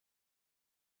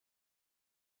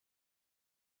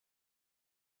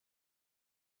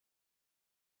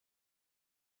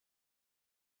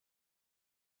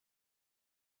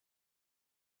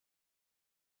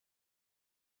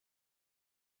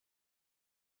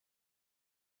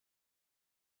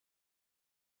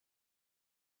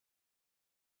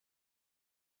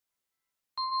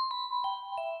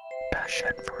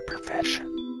Passion for profession.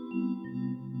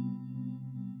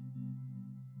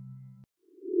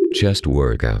 Chest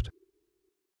workout.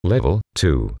 Level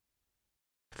 2.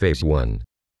 Phase 1.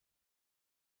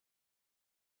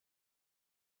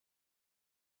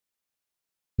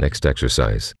 Next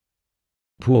exercise.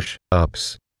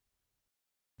 Push-ups.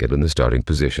 Get in the starting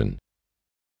position.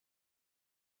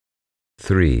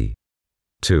 3,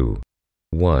 2,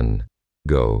 1,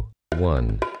 go.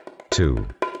 1, 2,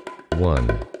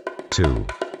 1, 2,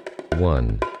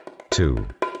 1, 2.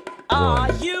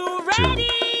 Are you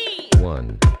ready?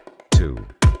 1, 2,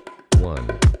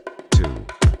 1, 2,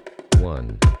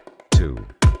 1, 2,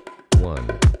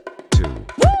 1, 2,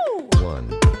 Woo!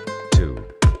 1, 2,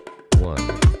 1,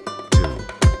 2,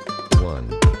 1,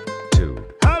 2,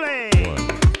 ¡Ole! 1,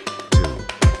 2,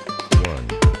 1,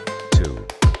 2,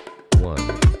 1,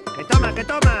 ¡Que toma, que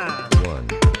toma! 1,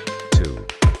 2,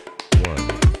 1,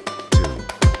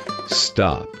 2.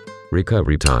 Stop.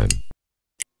 Recovery time.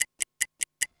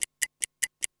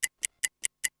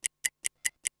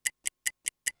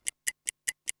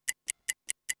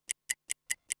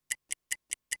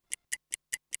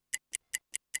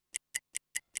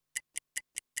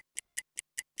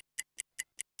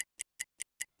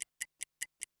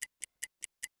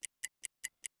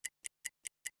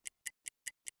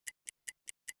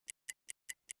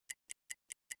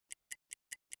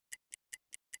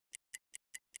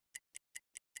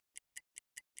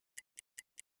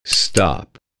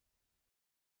 Stop.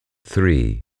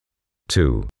 3,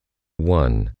 2,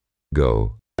 1,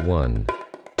 go. 1,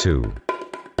 2,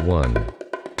 1,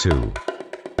 2,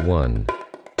 1,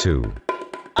 2,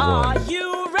 Are 1,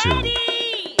 you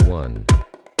ready? 1,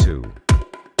 2,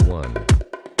 1,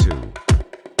 2,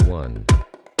 1,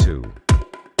 2,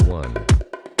 1,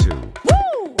 2,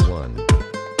 Woo! 1,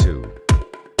 2,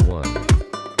 1,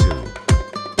 2,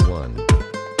 1,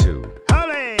 2,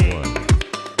 ¡Ole! 1,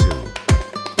 2,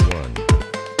 1,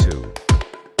 2,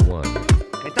 1,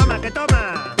 ¡Que toma, que toma!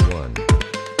 1,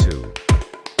 2,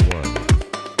 1,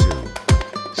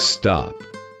 2. Stop.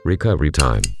 Recovery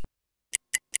time.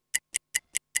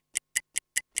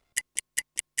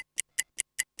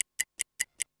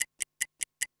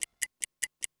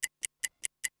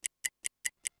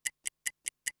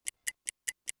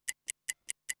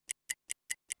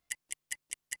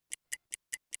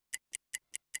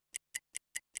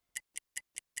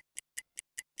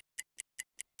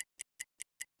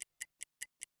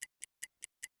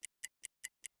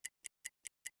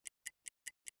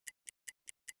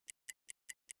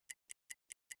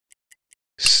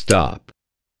 Stop.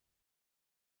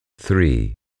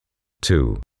 3,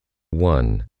 2,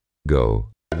 1, go.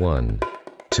 1,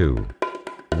 2,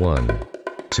 1,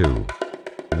 2,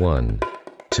 1,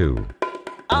 2,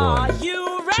 Are 1,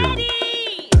 you 2, ready?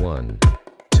 1,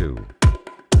 2,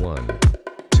 1,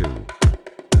 2,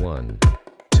 1,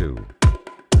 2,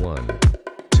 1,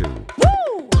 2,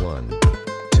 Woo! 1,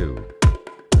 2,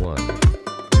 1,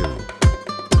 2,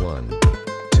 1,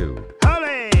 2,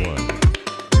 ¡Ole! 1,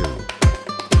 2,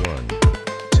 1,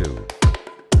 2,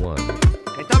 1,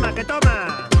 ¡Que toma, que toma!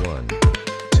 1,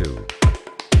 2,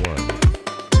 1,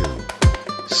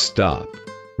 2. Stop.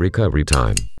 Recovery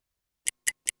time.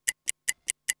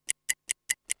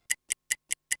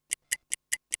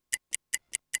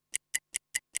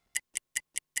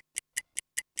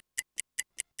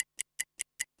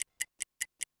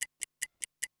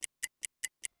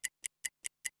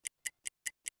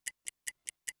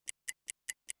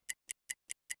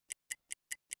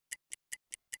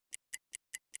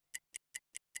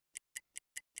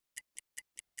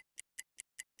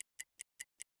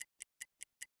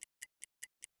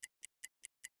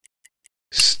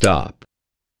 Stop.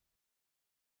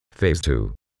 Phase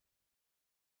 2.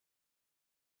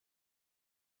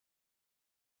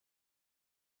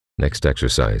 Next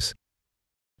exercise.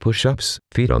 Push-ups,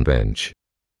 feet on bench.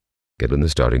 Get in the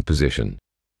starting position.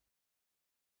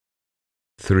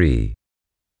 3,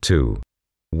 2,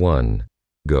 1,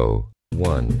 go.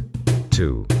 1,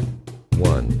 2,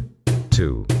 1,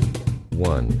 2,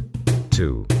 1,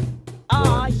 2,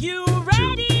 Are 1, you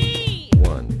ready?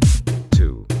 1,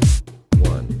 2,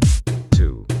 1,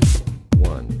 2,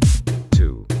 1,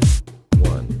 2,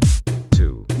 1,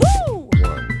 2, Woo!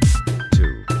 1,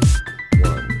 2,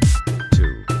 1,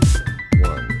 2,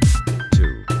 1,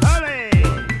 2, ¡Ole!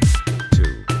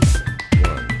 2,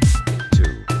 1, 2,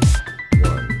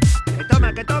 1, ¡Que toma,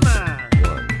 que toma!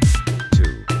 1,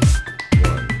 2,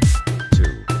 1,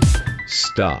 2.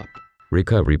 Stop.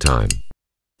 Recovery time.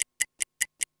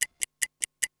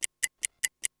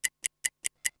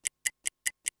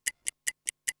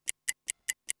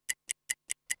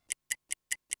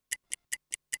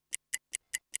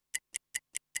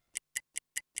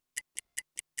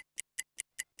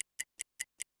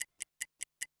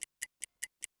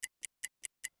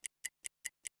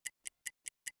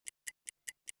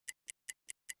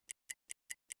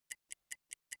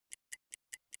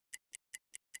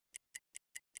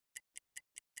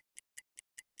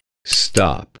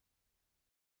 Stop.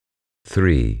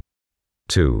 3,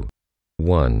 2,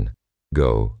 1,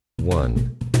 go.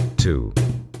 1, 2,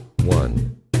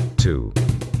 1, 2,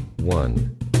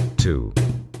 1, 2,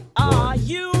 Are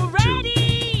you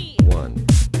ready? 1,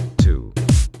 2,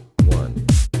 1,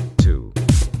 2,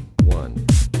 1,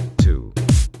 2,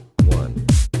 1,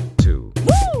 2,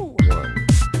 Woo! 1,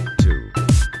 2,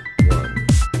 1,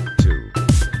 2,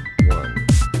 1,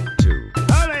 2,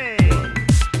 ¡Ole!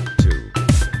 2,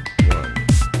 1,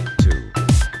 2,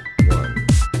 1,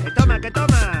 ¡Que toma, que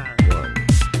toma! 1,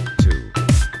 2,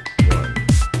 1,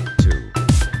 2.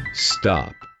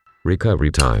 Stop.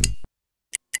 Recovery time.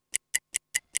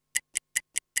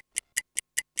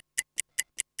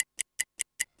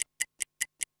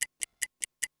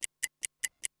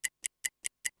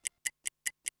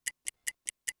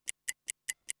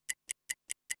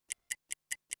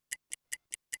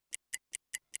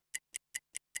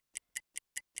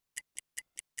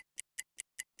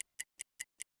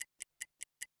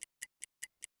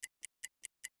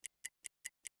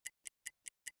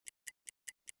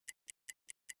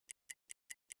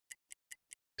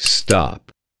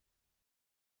 Stop.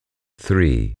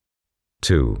 3,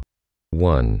 2,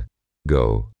 1,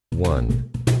 go. 1,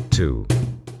 2,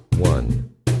 1,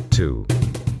 2,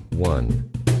 1,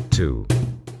 2,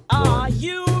 Are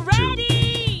you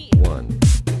ready? 1,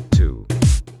 2,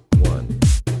 1,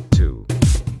 2,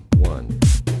 1,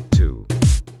 2,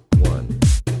 1,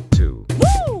 2,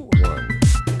 Woo! 1,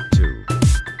 2,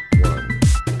 1,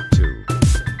 2,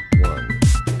 1,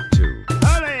 2,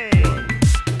 ¡Ole!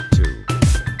 2,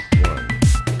 1,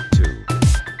 2,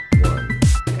 1,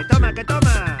 ¡Que toma, que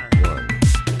toma! 1,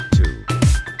 2,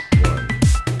 1,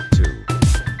 2.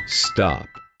 Stop.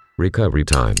 Recovery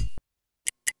time.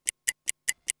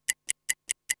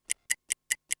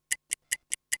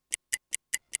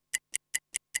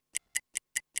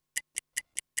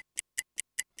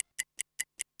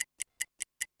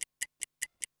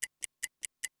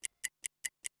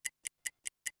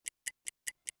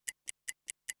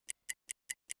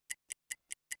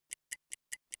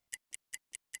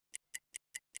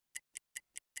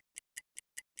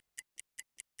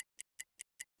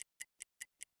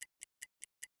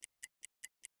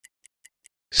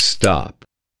 Stop.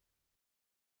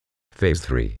 Phase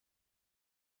 3.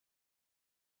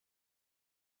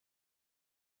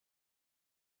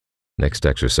 Next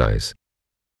exercise.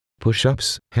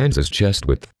 Push-ups, hands as chest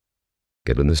width.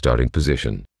 Get in the starting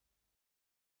position.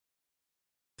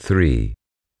 3,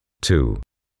 2,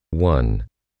 1,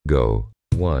 go.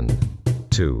 1,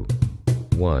 2,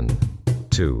 1,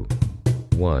 2,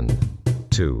 1,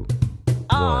 2,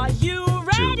 Are 1, you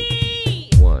ready?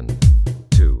 1,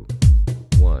 2,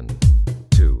 1,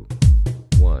 2,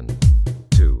 1,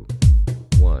 2,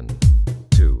 1,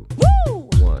 2, Woo!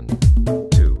 1,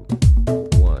 2,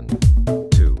 1,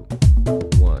 2,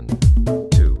 1,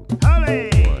 2, ¡Ole!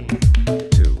 1,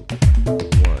 2,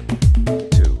 1,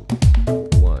 2,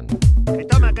 1, ¡Que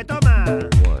toma, que toma!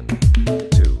 1,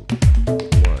 2,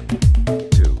 1,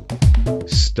 2.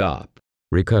 Stop.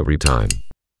 Recovery time.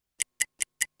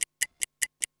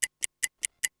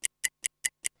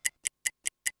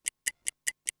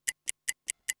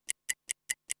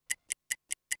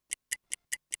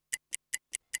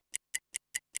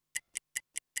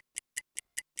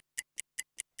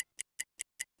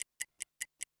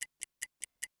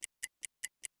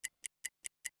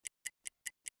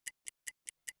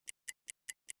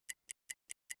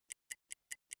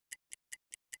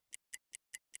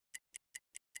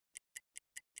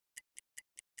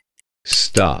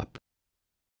 Stop.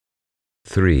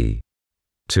 3,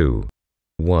 2,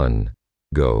 1,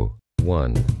 go.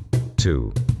 1,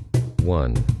 2,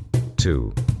 1,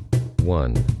 2,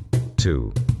 1,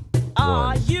 2,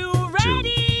 Are 1, you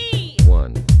ready?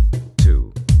 1,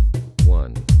 2,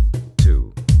 1,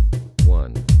 2,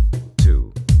 1,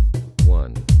 2,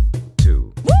 1,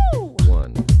 2, Woo!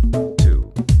 1,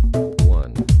 2,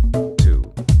 1,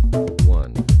 2,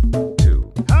 1,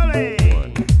 2, ¡Ole!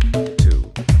 1,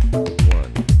 2,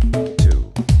 1,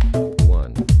 2,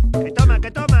 1, ¡Que toma,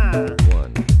 que toma!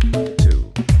 1,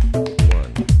 2,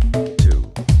 1,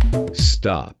 2.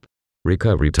 Stop.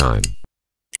 Recovery time.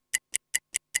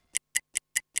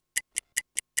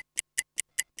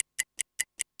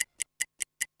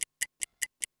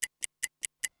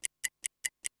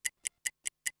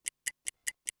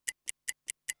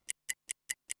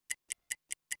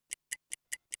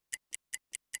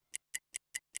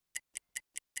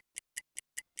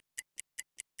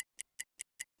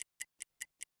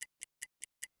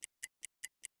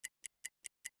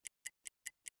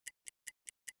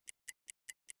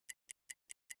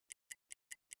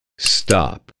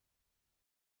 Stop.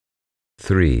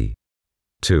 3,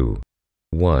 2,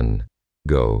 1,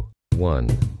 go, 1,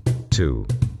 2,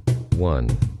 1,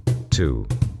 2,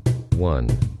 1,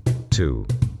 2,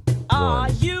 Are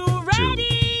 1, you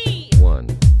ready? 1,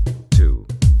 2,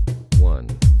 1,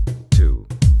 2,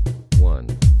 1,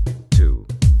 2,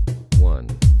 1,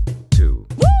 2,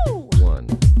 Woo! 1,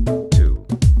 2,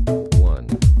 1,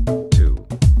 2,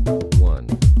 1,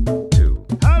 2,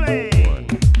 ¡Ale! 1,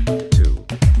 2,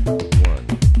 1,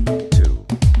 2,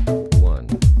 1,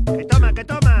 ¡Que toma, que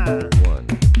toma! 1,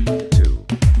 2,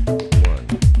 1,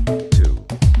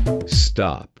 2.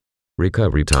 Stop.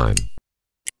 Recovery time.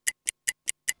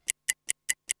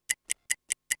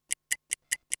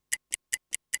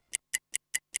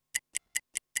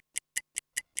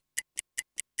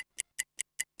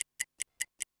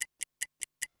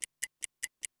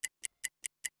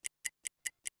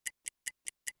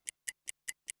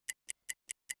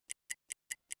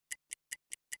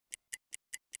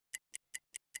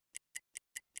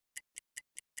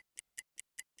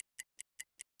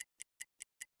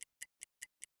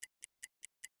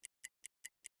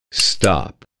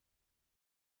 Stop.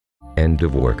 End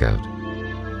of workout.